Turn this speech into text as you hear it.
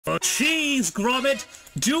For cheese, Gromit!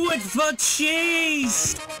 Do it for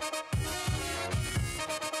cheese!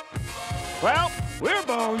 Well, we're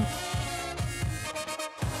boned.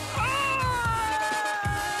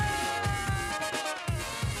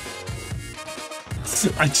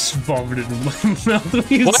 I just vomited in my mouth when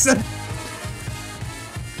you said.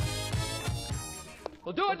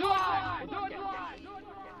 We'll do it live!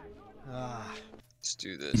 Let's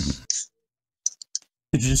do this.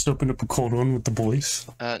 Did you just open up a cold one with the boys?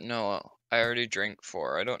 No, I already drank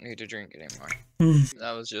 4. I don't need to drink anymore.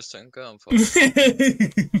 That was just uncomfortable.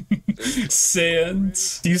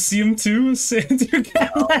 Sans. Do you see him too? Sans, your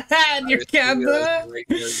camera. Your camera.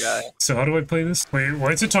 Regular guy. So how do I play this? Wait,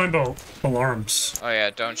 why is it talking about alarms? Oh yeah,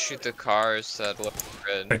 don't shoot the cars that look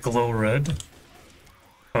red. That glow red?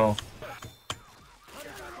 Oh.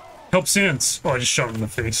 Help Sans. Oh, I just shot him in the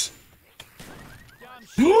face.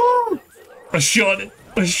 I shot it.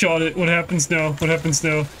 I shot it. What happens now? What happens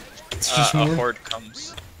now? It's just more. A horde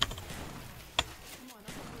comes.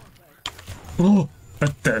 Oh,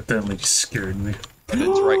 that lady scared me. But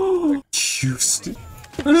it's right. Houston.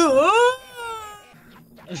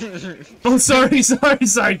 Oh, sorry.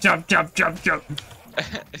 Jump. Jump.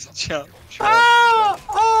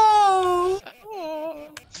 Oh.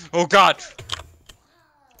 Oh God.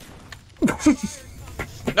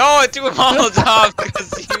 No, I threw a Molotov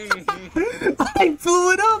because you. I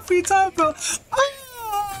blew it up. What are you talking about?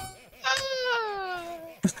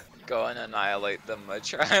 Go and annihilate them, my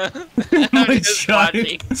child. My child.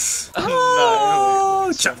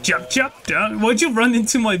 Oh, chop down. Why'd you run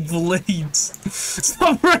into my blades?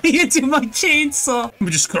 Stop running into my chainsaw. Let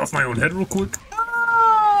me just cut off my own head real quick.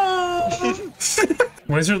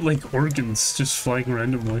 Why is there like organs just flying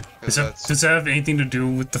randomly? Does that have anything to do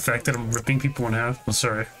with the fact that I'm ripping people in half? Oh,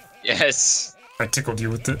 sorry. Yes. I tickled you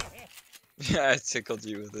with it. Yeah, I tickled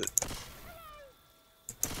you with it.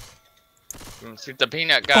 Shoot the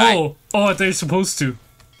peanut guy. Oh, I thought you're supposed to.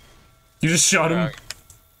 You just shot him.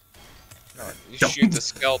 No, you shoot the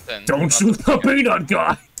skeleton. Don't shoot the peanut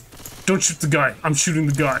guy. Don't shoot the guy. I'm shooting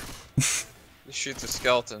the guy. You shoot the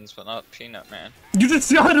skeletons, but not Peanut Man. You just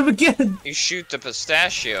shot him again! You shoot the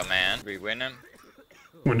Pistachio Man. We win him?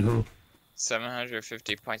 Win who?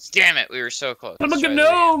 750 points. Damn it, we were so close. I'm like a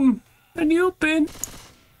gnome! And you open.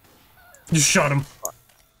 You shot him.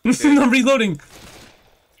 I'm reloading.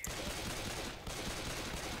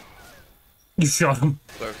 You shot him.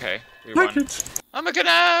 Okay, we won. I'm a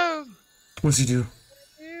gnome! What's he do?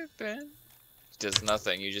 He does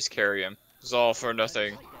nothing, you just carry him. It's all for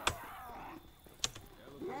nothing.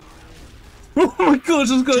 Oh my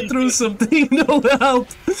gosh, I was going through something. No, help!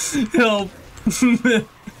 Help!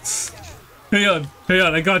 Hang on,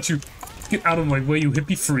 I got you. Get out of my way, you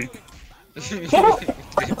hippie freak. Oh!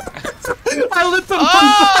 I lit them on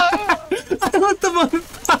fire! I lit them on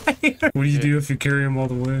fire! What do you do if you carry him all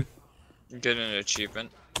the way? Get an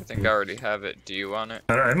achievement. I think I already have it. Do you want it?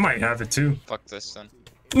 I might have it too. Fuck this then.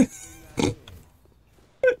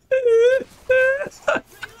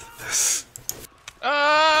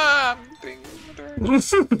 I'm being murdered.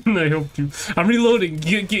 I helped you. I'm reloading.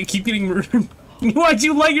 Keep getting murdered. Why'd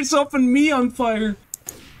you light yourself and me on fire?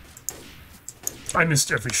 I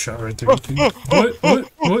missed every shot right there. What?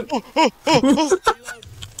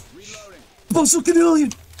 Boss looking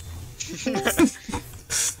alien!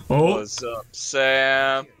 Oh. What's up,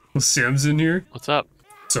 Sam? Well, Sam's in here. What's up?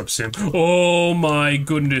 What's up, Sam? Oh my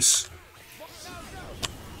goodness.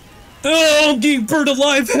 Oh, I'm getting burned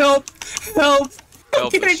alive. Help! Help! I'm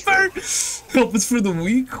getting burned! Help is for the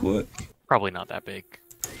weak? What? Probably not that big.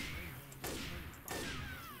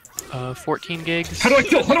 14 gigs. How do I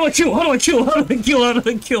kill? I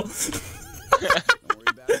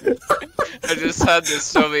just had the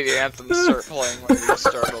Soviet anthem start playing when you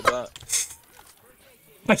startled that.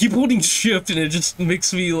 I keep holding shift and it just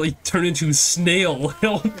makes me like turn into a snail.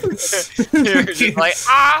 Help! You're just like,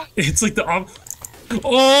 ah! It's like the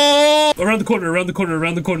oh! Around the corner.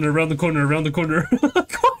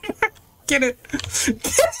 Get it!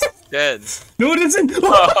 Dead. No, it isn't!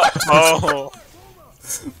 Oh.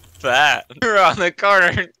 That. You're on the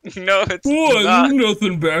corner. No, it's not. There's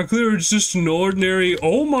nothing back there. It's just an ordinary.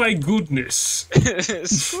 Oh my goodness.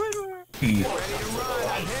 Squidward.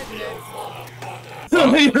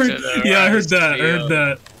 I heard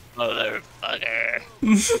that. Motherfucker.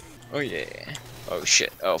 Oh yeah. Oh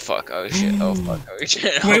shit. Oh fuck. Oh shit. Oh fuck. Oh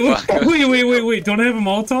shit. Wait. Don't I have a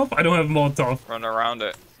Molotov? I don't have a Molotov. Run around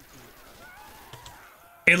it.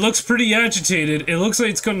 It looks pretty agitated. It looks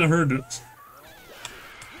like it's gonna hurt us.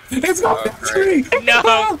 It's not the tree! No,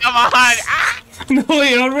 come on! Ah! No,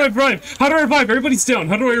 wait, how do I revive? Everybody's down.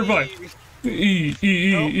 How do I revive?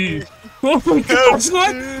 E. Oh my gosh,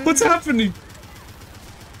 what? What's happening?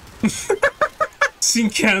 Seen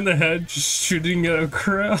Cat in the Hat just shooting at a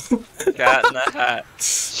crowd. Cat in the Hat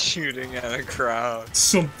shooting at a crowd.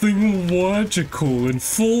 Something logical and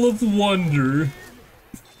full of wonder.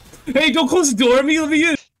 Hey, don't close the door, let me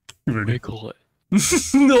in! You ready? Cool it.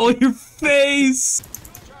 No, your face!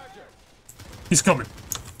 He's coming.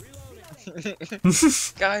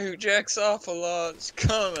 Guy who jacks off a lot is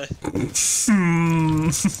coming.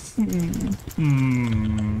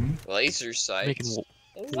 Laser sights.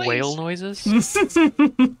 Making whale noises?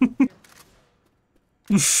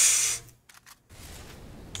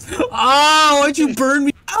 Oh, why'd you burn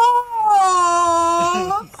me?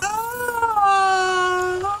 Oh!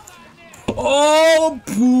 Oh,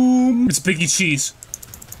 boom! It's Biggie Cheese.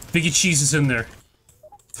 Biggie Cheese is in there.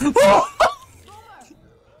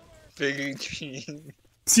 Biggie cheese.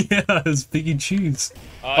 Yeah, it's Biggie Cheese.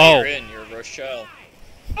 Oh, you're in. You're Rochelle.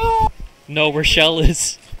 No, Rochelle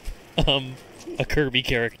is, a Kirby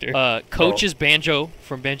character. Coach is Banjo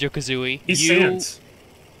from Banjo-Kazooie. He's Sans.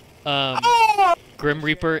 Grim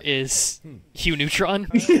Reaper is Hugh Neutron.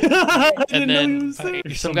 And then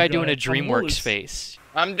there's some guy doing a DreamWorks face.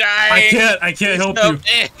 I'm dying. I can't help you.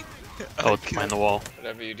 Oh, it's behind the wall.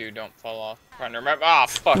 Whatever you do, don't fall off. Trying to remember. Ah,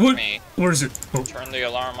 fuck What? me. Where is it? Oh. Turn the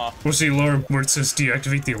alarm off. Where's the alarm? Where it says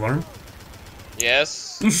deactivate the alarm?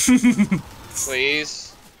 Yes.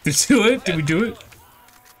 Please. Did we do it? Did we do it?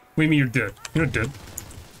 What do you mean you're dead? You're not dead.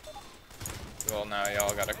 Well, now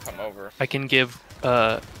y'all gotta come over. I can give,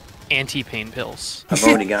 anti-pain pills. I've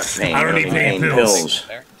already got pain. I don't need pain pills.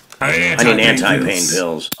 There. I I need anti-pain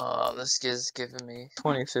pills. This is giving me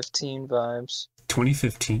 2015 vibes.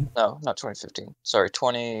 2015? No, not 2015. Sorry,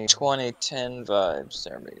 2010 vibes.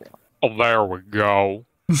 There we go. Oh, there we go.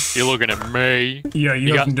 You're looking at me. Yeah,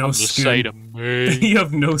 you have got no something to say to skin. me. You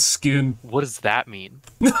have no skin. What does that mean?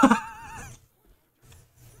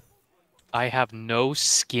 I have no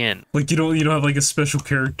skin. Like you don't have like a special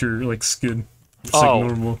character like skin. It's Oh. like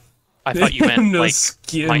normal. I thought you meant, No like,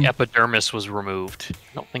 skin. my epidermis was removed.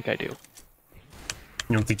 I don't think I do.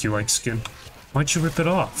 You don't think you like skin? Why'd you rip it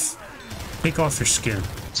off? Take off your skin.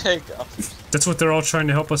 Take off. That's what they're all trying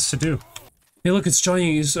to help us to do. Hey, look, it's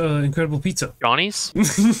Johnny's Incredible Pizza. Johnny's?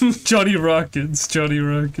 Johnny Rockets. Johnny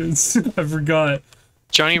Rockets. I forgot.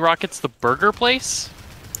 Johnny Rockets the burger place?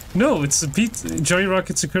 No, it's the pizza. Johnny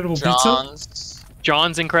Rockets Incredible Pizza.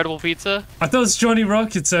 John's Incredible Pizza? I thought it was Johnny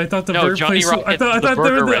Rockets. I thought the No, burger Johnny place. Rockets, I thought the they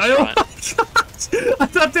were burger the. Oh restaurant. my gosh! I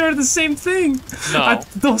thought they were the same thing. No.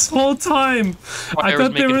 This whole time. I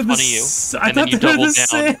thought they were the. I thought they were the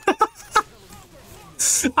same.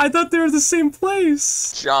 I thought they were the same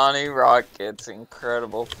place. Johnny Rockets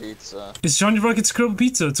Incredible Pizza. It's Johnny Rockets Incredible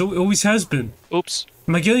Pizza. It always has been. Oops.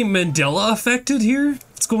 Am I getting Mandela affected here?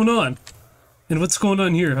 What's going on? And what's going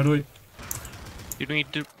on here? How do I... You don't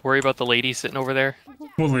need to worry about the lady sitting over there.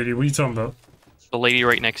 What lady? What are you talking about? The lady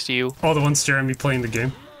right next to you. Oh, the one staring at me playing the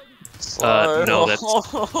game? No, that's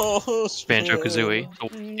Banjo-Kazooie. Oh,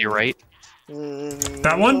 you're right.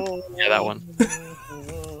 That one? Yeah, that one.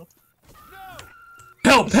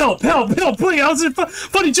 Help! Help! Help! Help! Please! I was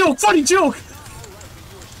funny joke! Funny joke!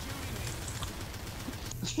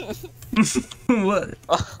 What?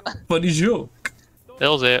 Funny joke. That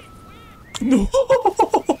was it. No!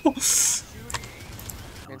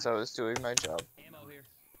 Means I was doing my job.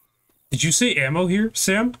 Did you say ammo here,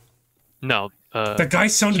 Sam? No, That guy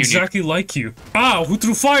sounded you need- exactly like you. Ah! Who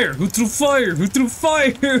threw fire? Who threw fire? Who threw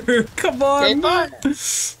fire? Come on! Fire.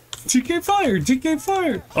 TK fire! TK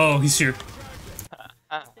fire! Oh, he's here.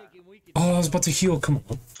 Oh, I was about to heal. Come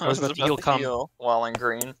on. I was about to heal come. While in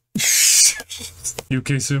green. You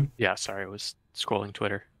okay, Sam? Yeah, sorry, I was scrolling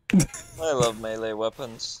Twitter. I love melee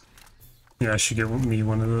weapons. Yeah, I should get me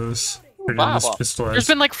one of those. Baba. This pistol There's has-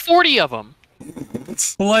 been like 40 of them.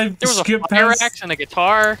 Well, I There was a skipped fire past. axe and a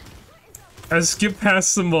guitar. I skipped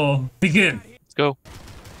past them all. Begin. Let's go.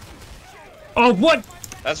 Oh, what?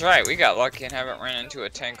 That's right, we got lucky and haven't ran into a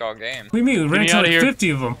tank all game. What do you mean? We ran me into outta like here. 50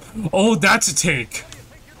 of them. Oh, that's a tank.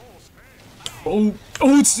 Oh,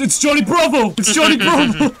 it's Johnny Bravo. It's Johnny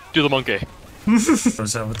Bravo. Do the monkey.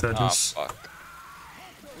 Is that what that Oh, is? fuck.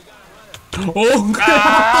 Oh,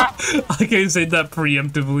 I can't say that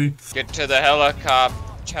preemptively. Get to the helicopter.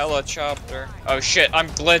 Oh shit, I'm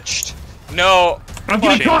glitched. No! I'm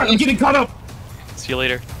getting caught. I'm getting caught up. See you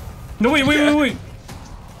later. No, wait.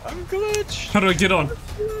 I'm glitched. How do I get on?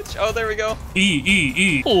 Oh, there we go.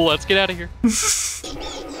 E. Oh, let's get out of here. Let's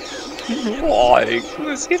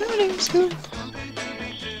get out of here, Scoop.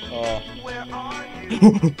 Oh.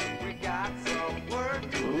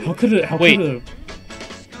 How could a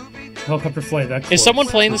helicopter fly that close? Is someone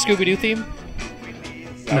playing the Scooby Doo theme?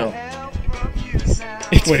 No.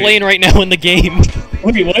 It's Wait. playing right now in the game.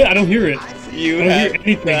 Wait, what? I don't hear it. I don't hear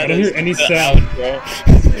anything. I don't hear any sound.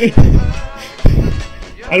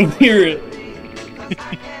 I don't hear it.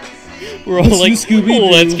 We're all Let's like, do Scooby Doo.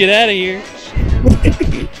 let's get out of here.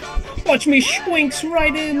 Watch me schwinks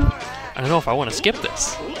right in. I don't know if I want to skip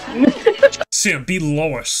this. Sam, be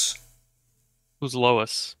Lois. Who's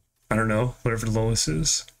Lois? I don't know. Whatever Lois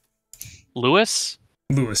is. Lewis?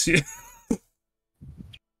 Lewis, yeah.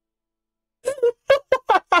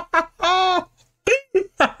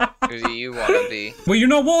 Who do you want to be? Wait, you're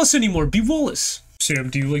not Wallace anymore. Be Wallace. Sam,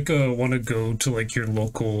 do you like want to go to like your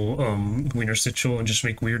local Weiner Schnitzel and just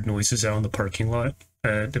make weird noises out in the parking lot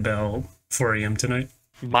at about 4 a.m. tonight?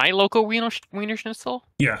 My local Wiener Schnitzel?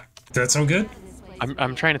 Yeah, does that sound good?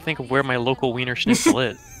 I'm trying to think of where my local Wiener Schnitzel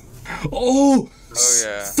is. Oh,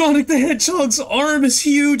 yeah. Sonic the Hedgehog's arm is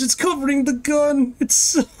huge. It's covering the gun. It's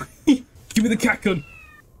so... Give me the cat gun.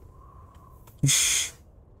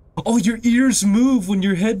 Oh, your ears move when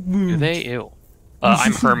your head moves. Do they? Ew.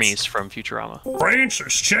 I'm Hermes from Futurama.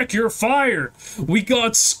 Francis, check your fire. We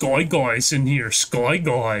got Skyguys in here.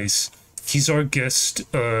 Skyguys. He's our guest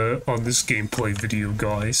on this gameplay video,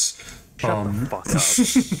 guys. Shut the fuck up.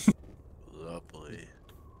 Lovely.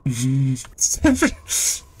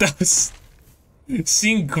 That was...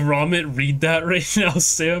 Seeing Gromit read that right now,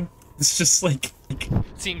 Sam, it's just like...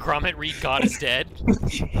 Seeing Gromit read God is Dead?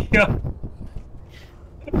 Yeah.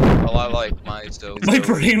 Well, I like my stove. My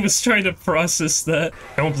brain was trying to process that.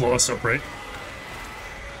 Don't blow us up, right?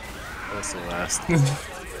 That's the last.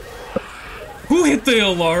 Who hit the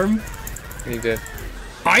alarm? You did.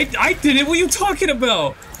 I did it. What are you talking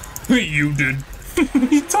about? You did. What are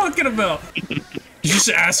you talking about? You're just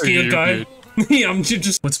asking a guy. Yeah, I'm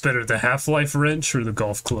just. What's better, the Half-Life wrench or the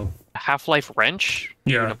golf club? Half-Life wrench?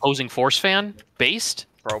 Yeah. You're an opposing force fan? Based?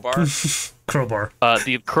 Crowbar? Crowbar.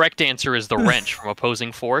 The correct answer is the wrench from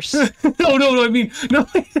opposing force. No, I mean, no,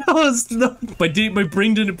 it's not. My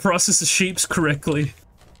brain didn't process the shapes correctly.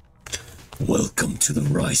 Welcome to the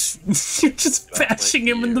rice. You're just bashing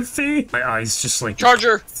him in the face. My eyes just like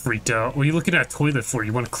Charger! freaked out. What are you looking at a toilet for?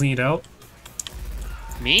 You want to clean it out?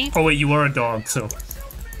 Me? Oh wait, you are a dog, so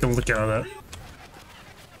don't look out of that.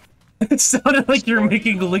 It sounded like you're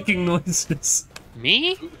making licking noises.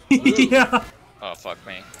 Me? Yeah. Oh, fuck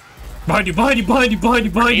me. Behind you, behind you, behind you, behind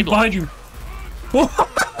you, behind you, behind you.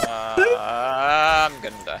 I'm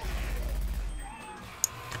gonna die.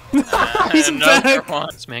 He's Another back. one.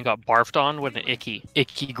 This man got barfed on with an icky.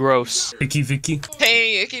 Icky gross. Icky Vicky.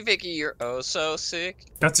 Hey, Icky Vicky, you're oh so sick.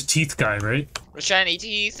 That's a teeth guy, right? With shiny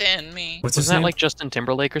teeth and me. What's his Wasn't that name? like Justin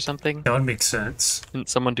Timberlake or something? That would make sense. Didn't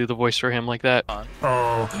someone do the voice for him like that? Oh.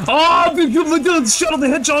 Oh, Shadow the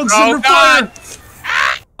Hedgehog's Oh, under God.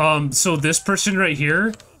 fire! So this person right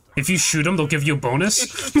here, if you shoot him, they'll give you a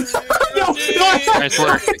bonus. No, Nice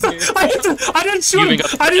work. I didn't shoot You him. even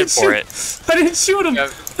got the I didn't credit for shoot. it. I didn't shoot him. Yeah.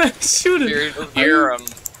 I didn't shoot him. You'll hear him.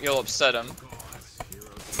 You'll upset him.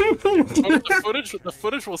 The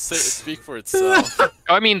footage will speak for itself.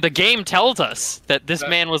 I mean, the game tells us that this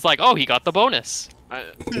man was like, oh, he got the bonus. I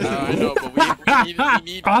know, but we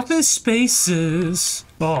need Office Spaces.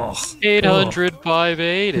 Oh. 800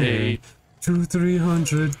 588.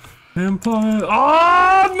 200-300 Empire.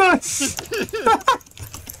 Oh, no.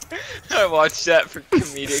 I watched that for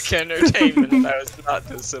comedic entertainment and I was not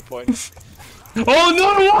disappointed. Oh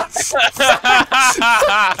no! What?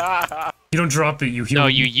 You don't drop it. You heal. No,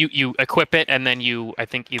 you equip it and then you, I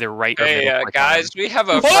think, either right or Hey, middle click guys, on. we have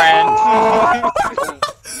a friend.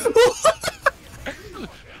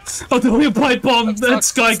 I'm throwing a pipe bomb. That's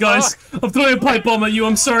Sky Guys. I'm throwing a pipe bomb at you.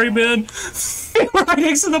 I'm sorry, man. Right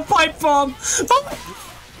next to the pipe bomb.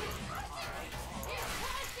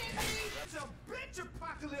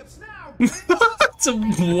 It's a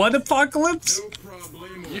what apocalypse?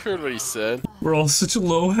 You heard what he said. We're all such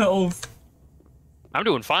low health. I'm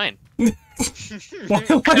doing fine. Why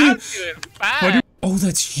do you- oh,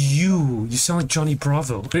 that's you. You sound like Johnny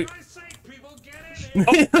Bravo. Hey.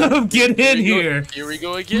 Get in here. Here we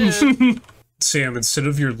go again. Sam, instead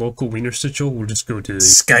of your local Weiner Schnitzel, we'll just go to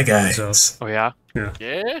Skyguys. Oh, yeah? Yeah.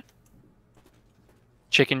 Yeah?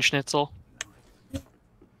 Chicken schnitzel?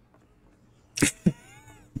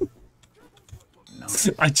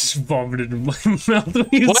 I just vomited in my mouth when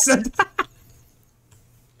you said that.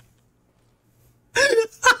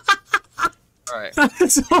 Alright. I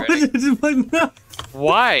just vomited in my mouth.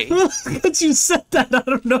 Why? Because you said that, I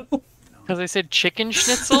don't know. Because I said chicken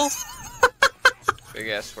schnitzel? Big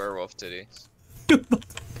ass werewolf titties.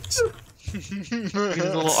 His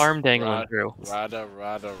little arm dangling through.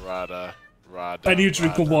 Rada. I need a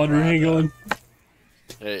drink of water, hang on.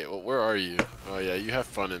 Hey, well, where are you? Oh yeah, you have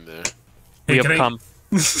fun in there. We Hey, have can I- come.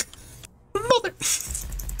 Mother.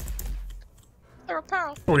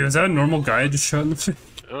 Pow. Oh, wait, was that a normal guy I just shot in the face?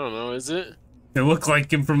 I don't know, is it? It looked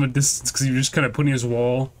like him from a distance because he was just kind of putting his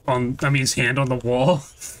wall on. I mean, his hand on the wall,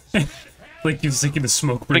 like he was like in a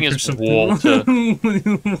smoke break or something. Wall to...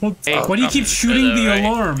 Why do you keep shooting the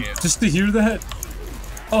alarm? Just to hear that?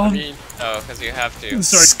 I mean, oh, because you have to. I'm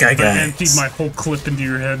sorry, Skyguys. I emptied my whole clip into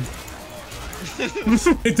your head.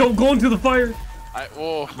 Hey, don't go into the fire. I'm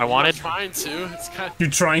wanted. not trying to. It's kind of, You're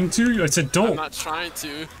trying to? I said I'm don't. not trying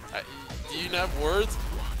to. Do you have words?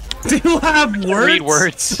 Do you have words? Read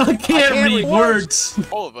words. I can't read words.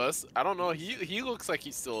 All of us. I don't know. He looks like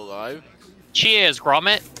he's still alive. Cheers,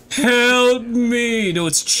 Gromit. Help me. No,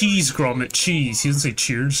 it's cheese, Gromit. Cheese. He doesn't say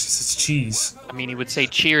cheers. He says cheese. I mean, he would say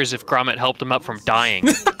cheers if Gromit helped him up from dying.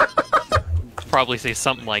 Probably say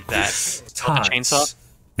something like that. Got the chainsaw.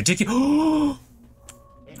 Ridiculous.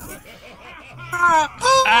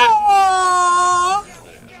 I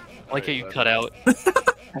like how you cut out.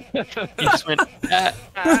 You just went, What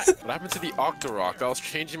happened to the Octorok? I was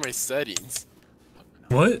changing my settings.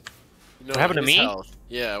 What? You know, What happened to his me? health.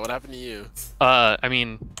 Yeah, what happened to you? I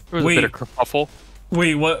mean, there was Wait. a bit of kerfuffle.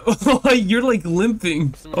 Wait, what? You're like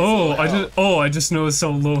limping. Oh, I just noticed how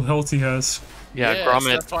low health he has. Yeah, Yes,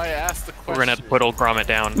 Gromit. That's why I asked the question. We're gonna have to put old Gromit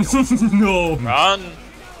down. No. Run.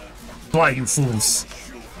 Fly, you fools.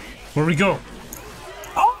 Where we go?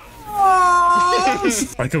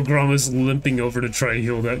 Like how Grandma's limping over to try and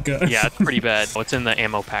heal that guy. Yeah, it's pretty bad. What's in the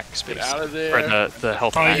ammo pack space? Get out of there. Or the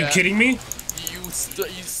health Are pack. you kidding me? You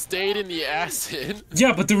stayed in the acid.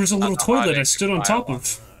 Yeah, but there was a little toilet I stood on top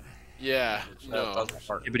of. Yeah, no.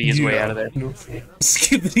 But he is way out of there. No.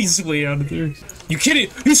 Skibbity's way out of there. You kidding?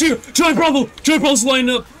 He's here! Johnny Bravo! Johnny Bravo's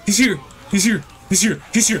lining up! He's here! He's here! He's here!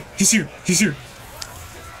 He's here! He's here! He's here!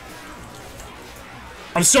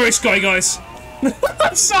 I'm sorry, Skyguys.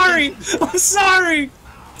 I'm sorry! I'm sorry!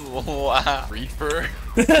 Wow. Reaper.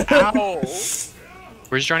 Ow.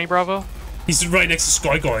 Where's Johnny Bravo? He's right next to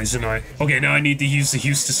Skyguys and I. Okay, now I need to use the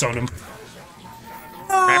Hustis on him.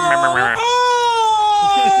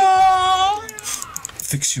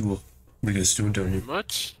 Fix you up. What are you guys doing down here?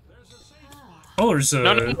 Much? Oh, there's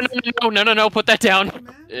No, put that down.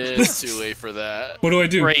 It's too late for that. What do I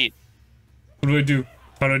do? Great. What do I do?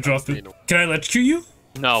 How do I drop it? Can I electrocute you?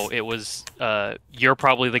 No, it was, you're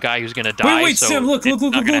probably the guy who's gonna die, Wait, so Sam, look. Look.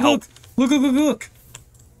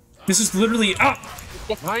 This is literally,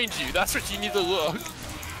 Behind you, that's what you need to look.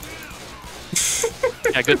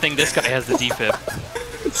 Yeah, good thing this guy has the defib.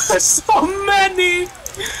 There's so many!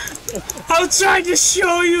 I'm trying to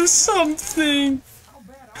show you something!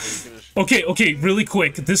 Okay, really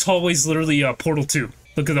quick. This hallway's literally, Portal 2.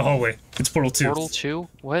 Look at the hallway. It's Portal 2. Portal 2?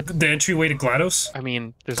 What? The entryway to GLaDOS? I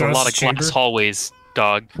mean, there's GLaDOS' a lot of chamber? glass hallways,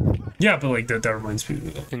 dog. Yeah, but like, that reminds me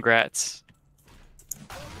of it. Congrats.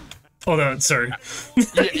 Oh, no, sorry.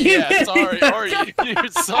 Yeah, sorry, are you? You're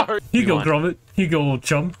sorry. Here you go, want? Gromit. Here you go, old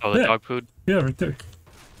chum. Oh, the Yeah. dog food? Yeah, right there.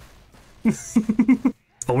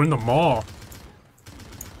 Oh, we're in the mall.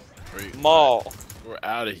 Mall. We're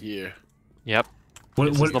out of here. Yep.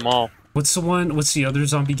 What, This is the mall. What's the one? What's the other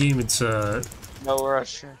zombie game? It's No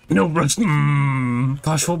rush. no rush.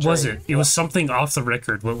 Gosh, what was it? It was something off the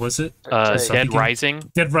record. What was it? Dead game? Rising?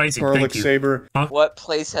 Dead Rising. Thank you. Garlicsaber. What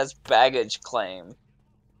place has baggage claim?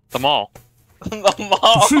 The mall. The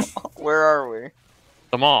mall. Where are we?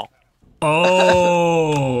 The mall.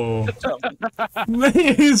 Oh.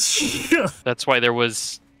 That's why there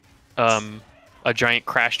was, a giant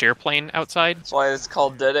crashed airplane outside. That's why it's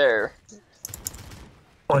called dead air.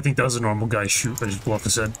 Oh, I think that was a normal guy. Shoot! I just blew off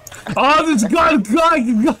his head. Oh, there's a guy.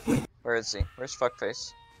 Where is he? Where's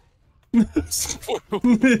Fuckface?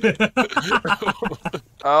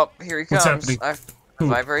 Oh, here he What's comes. happening?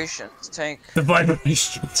 Vibrations. Tank. The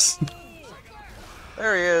vibrations.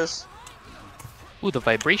 There he is. Ooh, the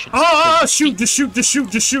vibrations. Oh, shoot! Just shoot!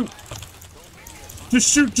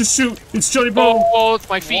 It's Johnny Ball. Oh, it's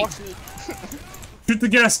my feet. Shoot the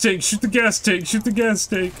gas tank! Shoot the gas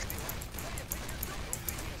tank!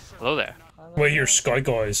 Hello there. Wait, you're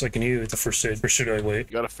Skyguys. I can heal you at the first aid. Or should I wait?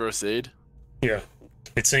 You got a first aid? Yeah.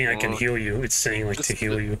 It's saying I can heal you. It's saying like to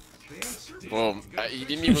heal you. Well, you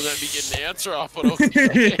didn't even let me get an answer off, but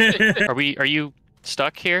okay. Are you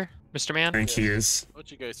stuck here, Mr. Man? I think he is. Why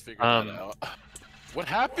don't you guys figure that out? What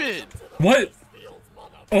happened? What?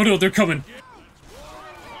 Oh no, they're coming.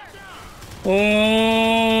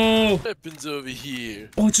 Oh! What happens over here?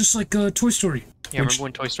 Oh, it's just like Toy Story. Yeah, remember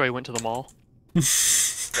when Toy Story went to the mall?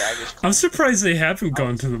 I'm surprised they haven't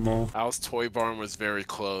gone to the mall. Al's Toy Barn was very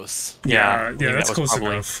close. Yeah, that that's was close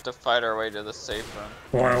probably- enough. To fight our way to the safe room.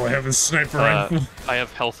 Wow, I have a sniper rifle. I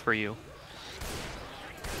have health for you.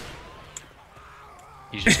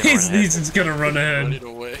 He's just gonna run ahead. He's just gonna run ahead. Running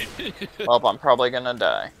away. Well, I'm probably gonna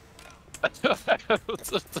die.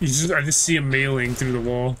 I just see him mailing through the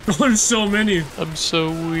wall. Oh, there's so many. I'm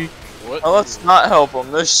so weak. What? Well, let's not help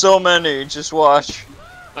him. There's so many. Just watch.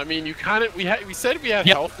 I mean, you kind of. We said we had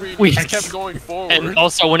Yep, health. We we- just kept going forward. And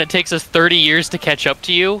also, when it takes us 30 years to catch up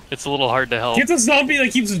to you, it's a little hard to help. Get the zombie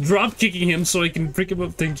that keeps drop kicking him so I can pick him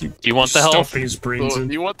up. Thank you. Do you want the health? Stuffing his brains So, in.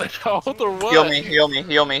 you want the health or what? Heal me, heal me,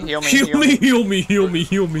 heal me, heal me, Heal heal me, me. heal me, heal me,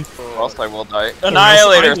 heal me. Or else I will die. I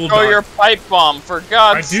Annihilator, will throw die. your pipe bomb, for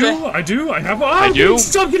God's sake. I do, I have. Oh, I do?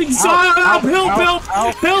 Stop getting help, help,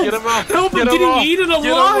 help, help, Get him off. help! I'm Get him getting off. eaten Get him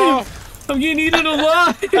alive. off. I'm getting eaten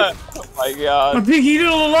alive. Oh my God. I'm being eaten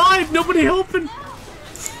alive. Nobody helping.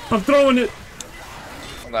 I'm throwing it.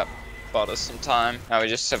 That bought us some time. Now we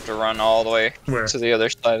just have to run all the way Where? to the other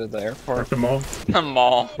side of the airport. At the mall. The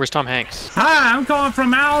mall. Where's Tom Hanks? Hi, I'm calling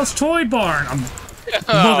from Alice Toy Barn. I'm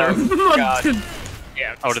Oh, God.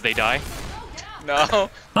 Oh, did they die? No. Hi,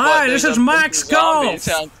 What, this there's is a Max zombie Golf.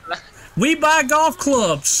 town- We buy golf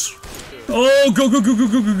clubs. Oh, go, go, go, go,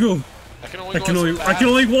 go, go, go. I can only I go can as only, fast. I can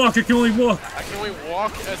only walk. I can only walk. I can only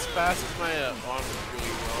walk as fast as my arms really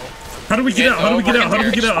well. How do we get out? How do we get out? How do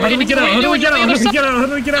we get out? How do we get out? How do we get out? How do we get out? How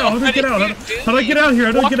do we get out? How do we get out? How do I get out here?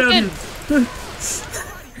 How do I get out here?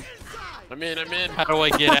 I'm in. How do I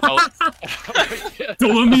get out?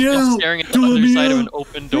 Don't let me I'm out. staring at the Don't let other me side of out. an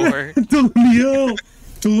open door. Don't let me out.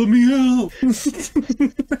 Don't let me out.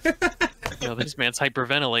 No, this man's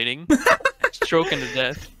hyperventilating. Stroking to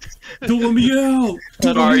death. Don't let me out.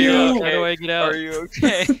 Don't Are let me you out. How do I get out? Are you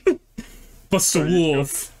okay? Bust a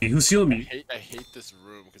wolf. Hey, who's healing me? I hate this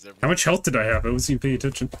room because How much health did I have? I wasn't even paying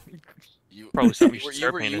attention. you, Probably something you you were, should you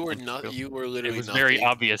start were, paying you were attention not. to. You were It literally. was very nothing.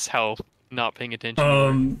 obvious how not paying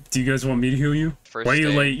attention. Do you guys want me to heal you? First Why are you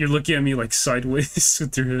aid. like you're looking at me like sideways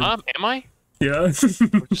with your head? Am I? Yeah. We're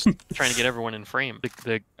just trying to get everyone in frame.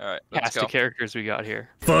 The Alright, let's cast go. of characters we got here.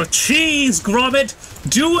 For cheese, Gromit!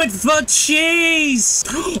 Do it for cheese!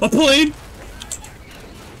 A plane!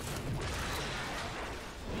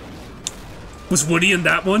 Was Woody in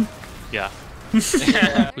that one? Yeah. Who's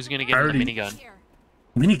gonna get in the minigun?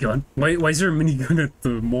 Minigun? Why is there a minigun at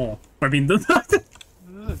the mall? I mean,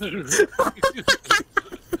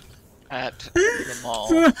 At the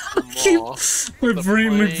mall. my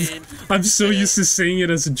brain, plane. I'm so used to saying it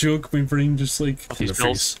as a joke, my brain just like... These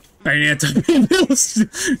bills. I anti-pain pills.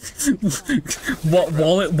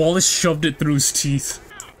 Wallace shoved it through his teeth.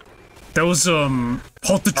 That was,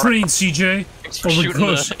 halt the train, CJ! Thanks for shooting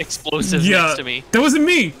the explosives next to me. That wasn't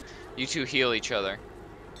me! You two heal each other.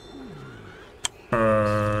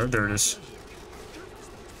 There it is.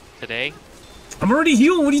 Today? I'm already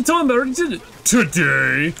healing, what are you talking about? I already did it.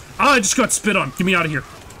 Today? I just got spit on. Get me out of here.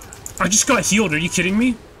 I just got healed, are you kidding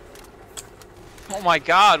me? Oh my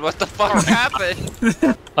God, what the fuck happened?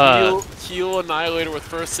 Heal Annihilator with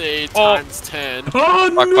first aid times 10. Oh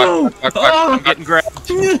no! I'm getting grabbed.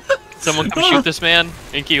 Someone come shoot this man.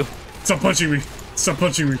 Thank you. Stop punching me. Stop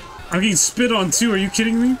punching me. I'm getting spit on too, are you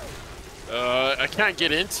kidding me? I can't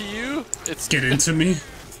get into you. It's Get into me.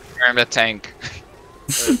 I'm a tank.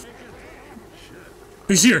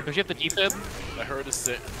 He's here. Don't you have the D-pad? I heard a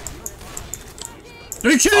sit.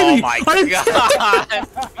 Are you kidding Oh me? my God!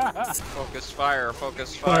 Focus fire,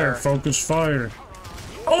 focus Fire, fire. focus, fire.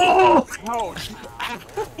 Oh! Ouch!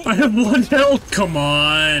 I have 1 health. Come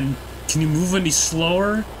on. Can you move any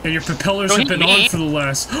slower? And your propellers Don't have been hit me. on for the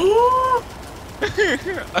last...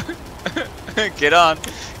 Get on,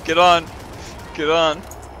 get on, get on.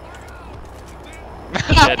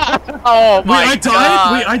 Dead. Oh Wait, my I God!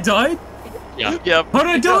 died? Wait, I died? Yeah. Yep. How did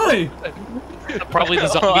I die? Probably the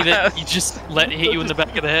zombie that you just let hit you in the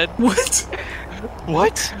back of the head. What?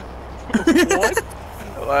 What?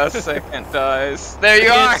 The last second dies. There you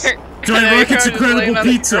are! Giant There you Rocket's are, just laying Incredible on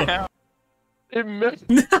the Pizza. ground. It missed.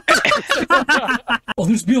 Oh,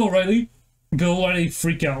 there's Bill O'Reilly. Bill O'Reilly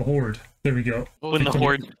freak out horde. There we go. When the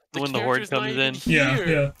horde comes character's in. not Yeah, Here.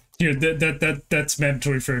 yeah. Here, that's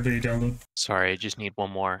mandatory for everybody to download. Sorry, I just need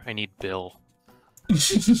one more. I need Bill.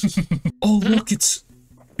 Oh, look, it's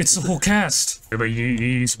the whole cast. Everybody, you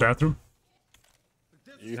use the bathroom?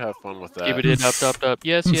 You have fun with that. Give it up.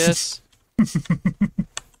 Yes, yes.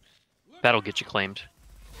 That'll get you claimed.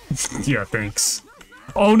 Yeah, thanks.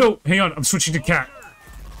 Oh no, hang on, I'm switching to cat.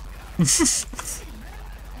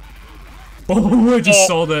 Oh, I just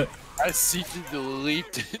saw that. I see you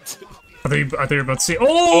delete it. Are they about to say,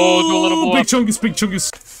 Oh, the little oh, boy. big chungus, big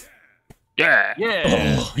chungus. Yeah.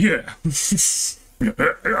 Oh, yeah.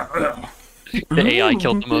 The AI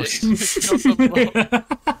killed the most.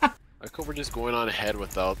 I hope we're just going on ahead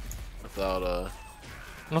without. I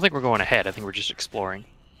don't think we're going ahead. I think we're just exploring.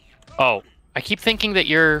 Oh, I keep thinking that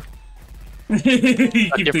you're You a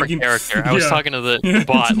keep different thinking- character. I was Yeah. talking to the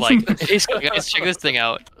bot, like, hey, guys, check this thing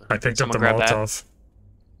out. I picked up the Someone grab that. Molotov.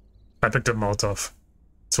 I picked up Molotov.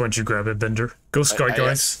 So why don't you grab it, Bender? Go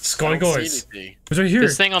Skyguys. Skyguys. It's right here.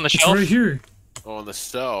 This thing on the It's shelf? right here. On the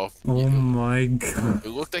shelf. Oh my god. It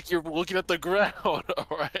looked like you're looking at the ground,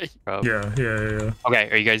 alright? Oh. Yeah. Okay,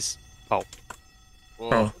 are you guys... Oh,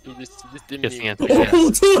 Well, you just didn't guess the even... answer Oh,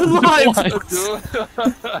 is two alive!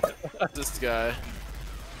 This guy.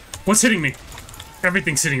 What's hitting me?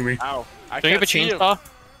 Everything's hitting me. Ow. I Don't you have a can't see him. chainsaw?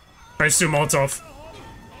 I just threw Molotov.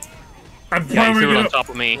 I'm Yeah, you threw it powering on up. top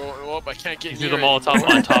of me. Well, I can't get You threw near the Molotov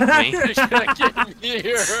on top of me. I can't get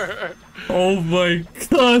near. Oh my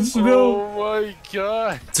gosh, no. Oh my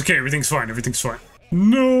god. It's okay, everything's fine, everything's fine.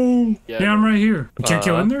 No! Yeah. Yeah, I'm right here. We can't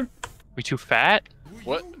kill in there? We too fat?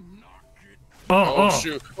 What? Oh,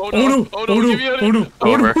 Shoot. Oh Oh no! no. Oh no! Give me a- Oh no!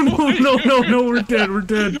 Oh no! Over. No! We're dead! We're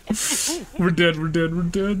dead! We're dead! We're dead! We're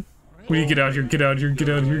dead! We need to get out here! Get out here! Get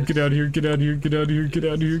out here! Get out here! Get out here! Get out here! Get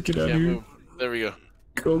out here! Get out Can't here! move. There we go.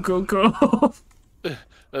 Go! That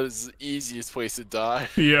is the easiest place to die.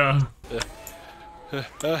 Yeah.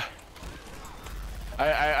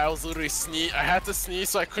 I was literally I had to sneeze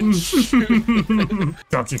so I couldn't shoot.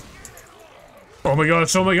 Got you. Oh my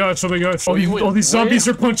gosh! Oh my gosh! Oh my gosh! you went All these zombies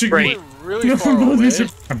way- are punching Great. me. Really far All away. these are-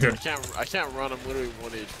 I'm dead. I can't run. I'm literally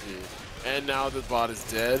 1 HP. And now the bot is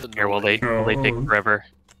dead. Here, will they take Oh. forever?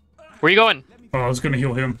 Where you going? Oh, I was gonna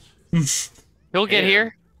heal him. He'll get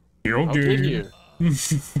here. He'll I'll get here.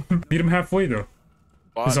 Meet him halfway though.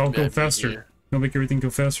 Bot Cause I'll met go me faster. here. I'll make everything go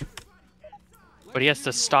faster. But he has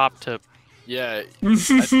to stop to... Yeah. I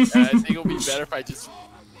think it'll be better if I just.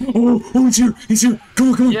 Oh, he's here! He's here!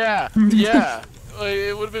 Come on! Yeah. Yeah. Like,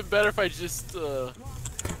 it would have been better if I just.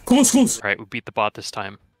 Close! Alright, we beat the bot this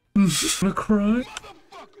time. I'm gonna cry.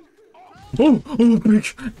 Oh,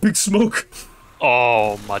 big smoke.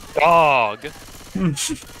 Oh, my dog!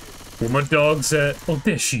 Where my dog's at? Oh,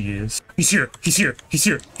 there she is. He's here.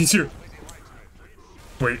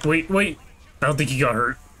 Wait. I don't think he got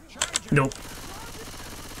hurt. Nope.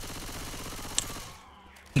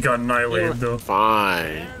 He got annihilated though.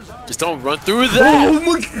 Fine. Just don't run through that. Oh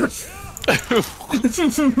my god!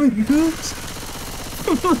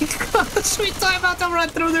 Oh my gosh, we talking about to run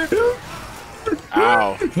through there.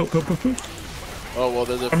 Ow. Help. Oh well,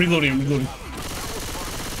 there's a. I'm reloading.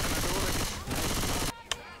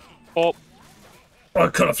 Oh, Oh, I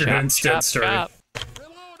cut off your head instead, sorry. chop.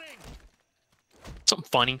 Something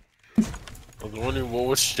funny. I was wondering what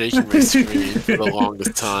was shaking my screen for the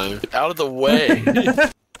longest time. Get out of the way.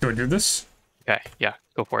 Do I do this? Okay, yeah,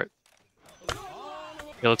 go for it.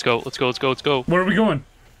 Yeah, let's go. Where are we going?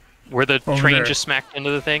 Where the Over train there. just smacked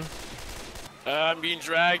into the thing. I'm being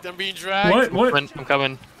dragged. What? I'm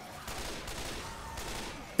coming.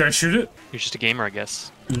 Did I shoot it? You're just a gamer, I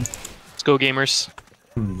guess. Let's go, gamers.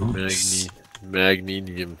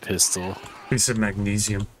 Magnesium pistol. He said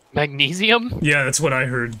magnesium. Magnesium? Yeah, that's what I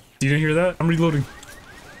heard. You didn't hear that? I'm reloading.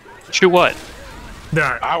 Shoot what?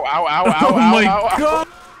 That. Ow! Oh my god!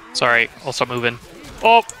 Sorry, I'll stop moving.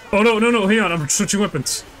 Oh! Oh no, hang on, I'm switching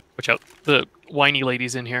weapons. Watch out. The whiny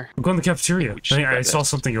lady's in here. I'm going to the cafeteria. We just I grabbed saw it.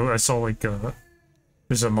 something. I saw like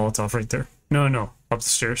there's a Molotov right there. No, up the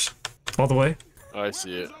stairs, all the way. I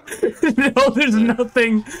see it. No, there's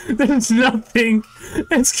nothing. There's nothing.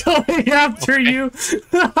 It's going after you.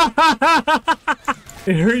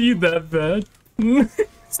 It hurt you that bad.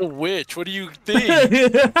 It's a witch. What do you think?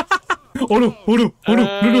 Oh no, help!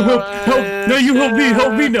 No, you help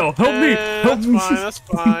me now, help me. That's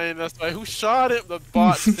fine. Who shot him? The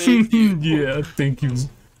bot saved you. Yeah, thank you,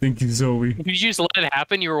 Zoe. Did you just let it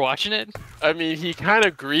happen? You were watching it? I mean, he kind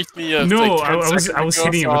of griefed me. No, like 10 I seconds was ago,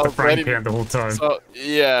 hitting so him I with the was frying ready- pan the whole time. So,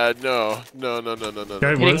 yeah, no. Yeah, I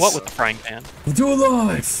Hitting was. what with the frying pan? Do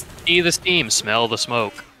alive. See the steam, smell the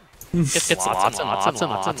smoke. It's lots and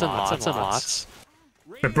lots.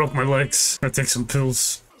 I broke my legs. I take some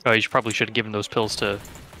pills. Oh, you probably should have given those pills to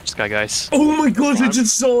Skyguys. Oh my gosh! I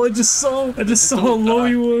just saw how low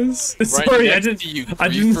he was. Sorry, I next to you, I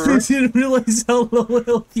griefer. didn't realize how low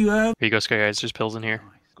health you have. Here you go, Skyguys. There's pills in here.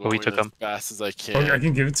 Oh, we took Going them. as fast as I can. Okay, I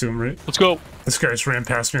can give it to him, right? Let's go. This guy just ran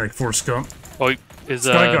past me like Forrest Gump. Oh, is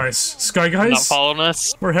Skyguys, not following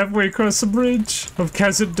us? we're halfway across the bridge of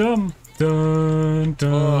Khazad-dum. Dun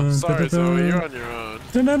dun. Oh, sorry, dun, Zoe, dun, you're on your own.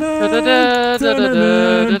 dun, dun, dun, Da, da, da,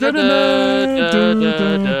 da, da, da, dun,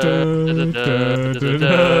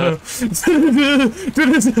 dun.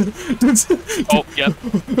 Oh, yep.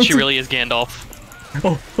 She really is Gandalf.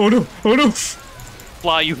 Oh no!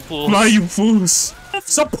 Fly, you fools. Fly, you fools!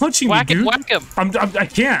 Stop punching Whack me, him, dude! whack him. I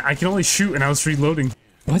can't. I can only shoot, and I was reloading.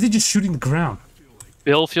 Why are they just shooting the ground?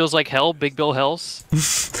 Bill feels like hell. Big Bill Hells.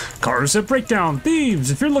 Cars at breakdown. Thieves.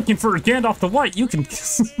 If you're looking for a Gandalf the White, you can.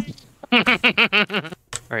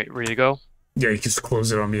 All right, ready to go? Yeah, you just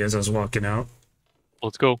close it on me as I was walking out.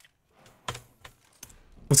 Let's go.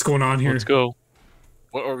 What's going on here? Let's go.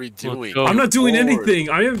 What are we doing? go. I'm not doing Forward. anything.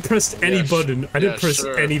 I haven't pressed any button. I didn't press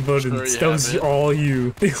sure. any buttons. Sure That was haven't. all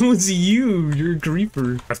you. It was you. You're a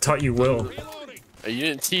creeper. I've taught you well. You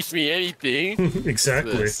didn't teach me anything.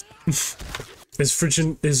 Exactly. This. There's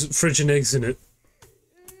frigid eggs in it.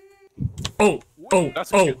 Oh,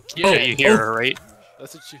 That's what you Yeah, get. you hear her, right?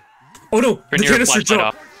 That's what you. oh no! Turn The your canister flashlight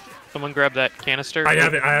dropped. off. Someone grab that canister. I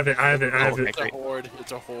have it. I have it. I have it. I have okay. it. It's a horde.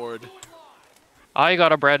 It's a horde. I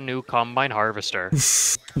got a brand new combine harvester.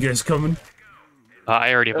 You guys coming?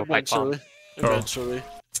 I already have a pipe bomb. Eventually.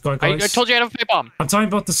 Sky I Guys? told you I had a pipe bomb. I'm talking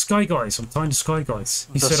about the Sky Guys. I'm talking to Sky Guys.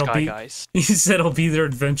 He The said I'll be. Skyguys. He said I'll be there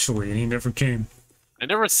eventually, and he never came. I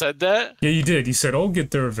never said that. Yeah, you did. You said I'll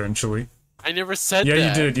get there eventually. I never said Yeah,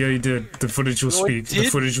 that. you did. Yeah, you did. The footage will No, I speak. The didn't.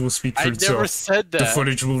 footage will speak for I never itself. said that. The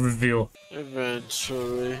footage will reveal.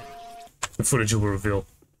 Eventually. The footage will reveal.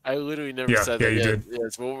 I literally never Yeah, said yeah, that. you Yes, did.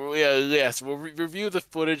 Yes, yes. We'll review the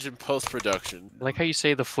footage in post production. I like how you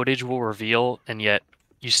say the footage will reveal, and yet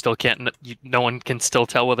you still can't. No one can still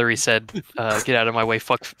tell whether he said, "Get out of my way,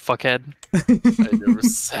 fuckhead." I never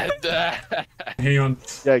said that. Hang on.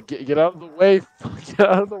 Yeah, get out of the way. Get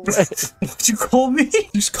out of the way. What'd you call me? You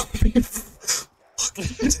just called me.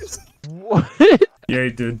 What? Yeah, he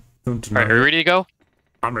did. Don't All right, deny are it. you ready to go?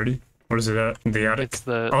 I'm ready. What is it at? In the attic? It's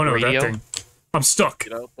the Oh no, radio. that thing. I'm stuck.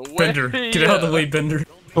 Get out the way. Bender, get out of the way, Bender.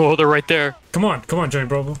 Oh, they're right there. Come on, Giant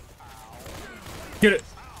Bravo. Get it.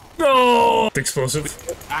 No! The explosive.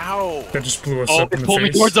 Ow! That just blew us Oh, up in the pull me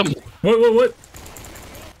face. towards them. What?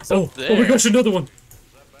 Oh my there. gosh, another one.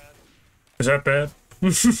 Is that bad?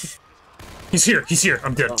 He's here.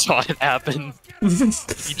 I'm dead. Saw it happen.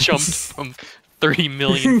 He jumped from 30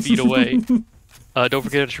 million feet away. Don't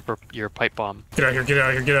forget your pipe bomb. Get out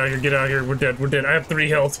here. We're dead. I have 3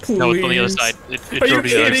 health. Please. No, it's on the other side. It Are you drove to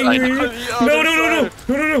the other kidding side. me?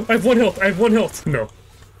 No. I have 1 health. No.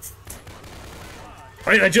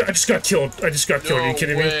 I just got killed. Are you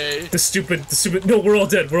kidding me? The stupid. No, we're all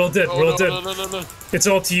dead. We're all dead. No. It's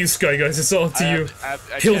all to you, Sky Guys. It's all to you. I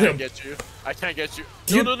Kill can't him. Get you. I can't get you.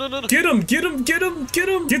 Get, No. Get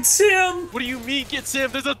him. Get Sam. What do you mean, get Sam?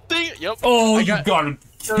 There's a thing. Yep. Oh, I you got- gotta be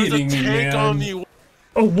There's a kidding me, tank on man. me.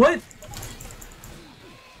 Oh, what?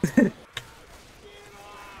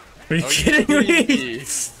 Are you kidding me?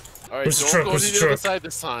 Alright, Where's the don't truck? go Where's to the the other truck? side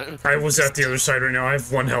this time. I was at the other side right now. I have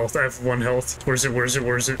 1 health. Where's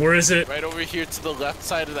it? Right over here to the left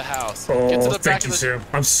side of the house. Oh, Get to the back thank of you, the Sam.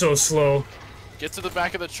 I'm so slow. Get to the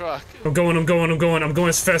back of the truck. I'm going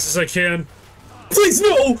as fast as I can. Please,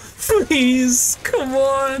 no! Please! Come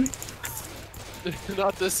on!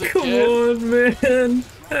 Not this Come again. on, man!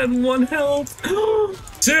 I had 1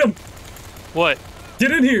 health. Sam! What?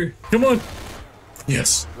 Get in here! Come on!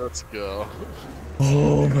 Yes. Let's go.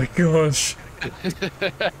 Oh my gosh.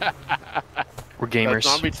 We're That gamers.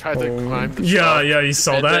 zombie tried to climb the Yeah, truck. you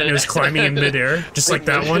saw And that? then- And it was climbing in midair, just like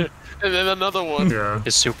that one. And then another one. Yeah.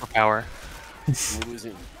 His superpower.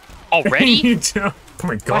 Losing. Already? Oh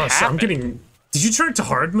my gosh, I'm happened? getting... Did you turn it to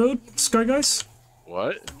hard mode, Sky Guys?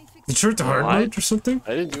 What? Did you turn it to hard What? mode or something?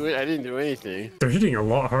 I didn't do it. I didn't do anything. They're hitting a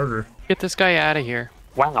lot harder. Get this guy out of here.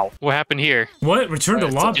 Wow. What happened here? What? Return to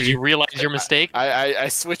Alright, so Did lobby? you realize your mistake? I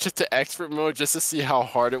switched it to expert mode just to see how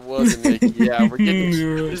hard it was, and like, yeah, we're getting.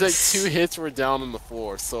 There's like 2 hits, we're down on the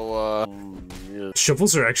floor. So yeah.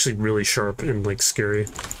 Shovels are actually really sharp and like scary.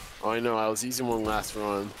 Oh, I know. I was using one last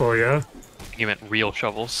run. Oh yeah? You meant real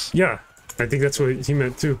shovels. Yeah. I think that's what he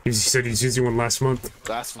meant too. He said he's using one last month.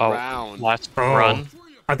 Last Oh, round. last Oh. run.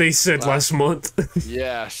 I think he said last month.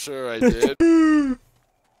 Yeah, sure I did.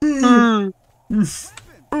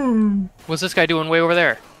 What's this guy doing way over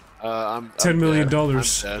there? I'm $10 million. dead. I'm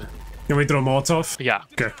dead. Can we throw a Molotov? Yeah.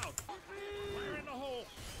 Okay.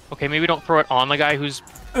 Okay, maybe don't throw it on the guy who's...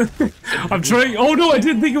 I'm trying. Oh no, I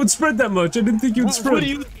didn't think it would spread that much. I didn't think it would spread. What do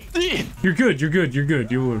you think? You're good.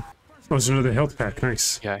 You were. Oh, there's another health pack.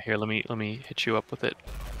 Nice. Yeah, here, let me hit you up with it.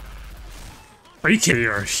 Are you kidding? We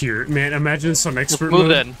are here, man. Imagine some expert Move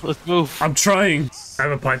mode. then. Let's move. I'm trying. I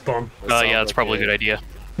have a pipe bomb. Yeah, that's probably a good idea.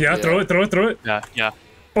 Yeah, Yeah. throw it. Yeah.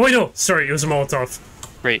 Oh wait, no. Sorry, it was a Molotov.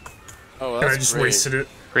 Great. Oh, And that's I just great. wasted it.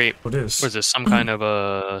 Great. What is? What is this, some kind of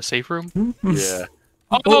a safe room? Yeah.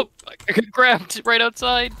 Oh, I got grabbed right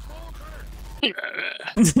outside.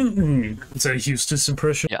 Is that a Eustace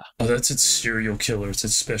impression? Yeah. Oh, that's its serial killer. It's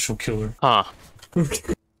its special killer. Huh. What's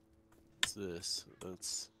this?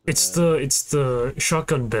 That's. It's the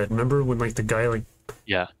shotgun bed. Remember when like the guy like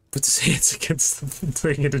Yeah. puts his hands against the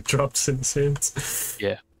thing and it drops in his hands.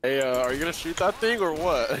 Yeah. Hey, are you gonna shoot that thing or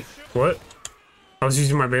what? What? I was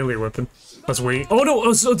using my melee weapon. I was waiting. Oh no!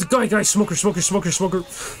 Oh, the guy, smoker.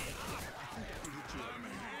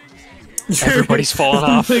 Everybody's falling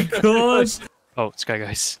off. Oh my gosh! Oh,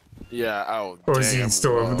 Skyguys. Yeah, oh, Or is he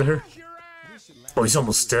still over there? Oh, he's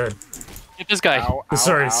almost dead. Get this guy. Ow,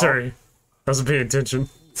 Sorry. ow. I wasn't paying attention.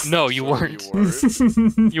 No, you weren't.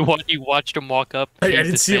 You watched him walk up. I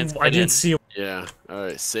didn't see him. I didn't see him. Yeah,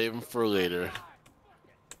 alright, save him for later.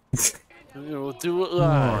 We'll do it Come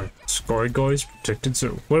live. on. Skyguys protected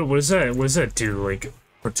zone. What does that? What does that do? Like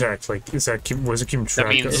protect? Like is that keep? What does it keep track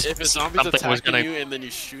means- of? If a zombie's Something was attacking gonna- you and then you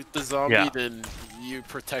shoot the zombie, Yeah. then you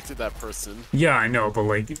protected that person. Yeah, I know, but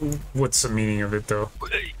like, what's the meaning of it though?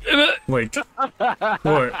 Like,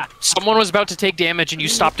 what? Someone was about to take damage and you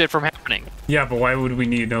stopped it from happening. Yeah, but why would we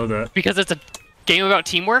need to know that? Because it's a game about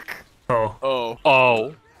teamwork? Oh. Oh.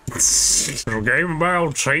 Oh. A game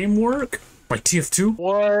about teamwork? Like TF2?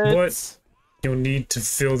 What? What? You'll need to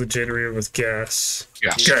fill the generator with gas.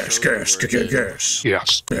 Yes. Gas. Yes.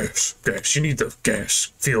 Gas. You need the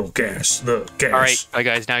gas. Fuel gas. The gas. Alright, bye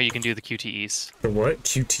guys, now you can do the QTEs. The what?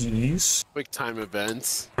 QTEs? Quick time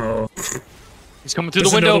events. Oh. He's coming through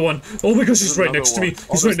There's the window. another one. Oh my gosh, he's There's right another next to me. one.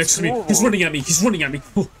 Oh, He's right there's next to me. two of He's them. running at me. He's running at me.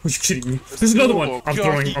 Oh, are you kidding me? There's another one. I'm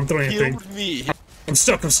throwing a thing. Killed me. I'm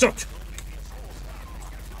stuck.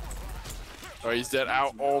 Oh, he's dead.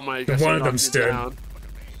 Ow. Oh my gosh. One I of them's knocked you dead. down.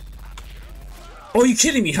 Oh, are you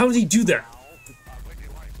kidding me? How did he do that?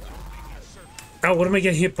 Ow, what am I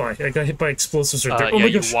getting hit by? I got hit by explosives right there. Oh Yeah, my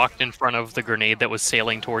you gosh. walked in front of the grenade that was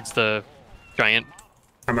sailing towards the giant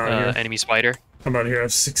I'm out here. enemy spider. I'm out here. I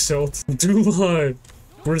have 6 health. Do live.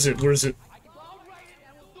 Where is it?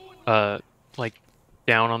 Like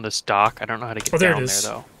down on this dock. I don't know how to get Oh, there down it is.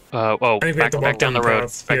 there though. Oh, I think we have to back walk down the down the road.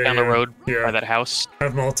 path. Back Yeah, down the yeah, road yeah. by that house. I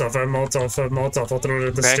have Molotov. I'll throw it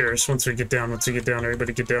at the Okay. stairs once we get down.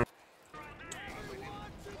 Everybody get down.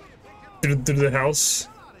 Through the house.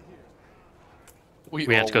 We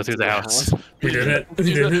had all to go went through the house. We did it.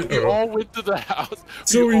 We did it. We Oh. all went to the house.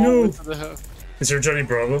 So we all know. went to the house. Is there Johnny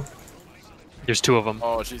Bravo? There's 2 of them.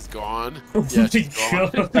 Oh, she's gone. Oh Yeah, my she's gone.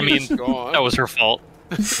 God. I mean, She's gone. that was her fault.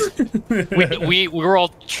 we were all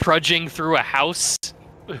trudging through a house,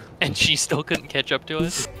 and she still couldn't catch up to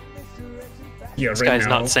us. Yeah, This right guy's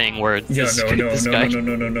now. not saying words. Yeah, This no. guy-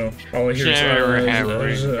 All I hear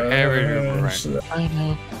is I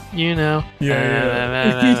know. You know.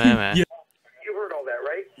 Yeah.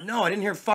 No, I didn't hear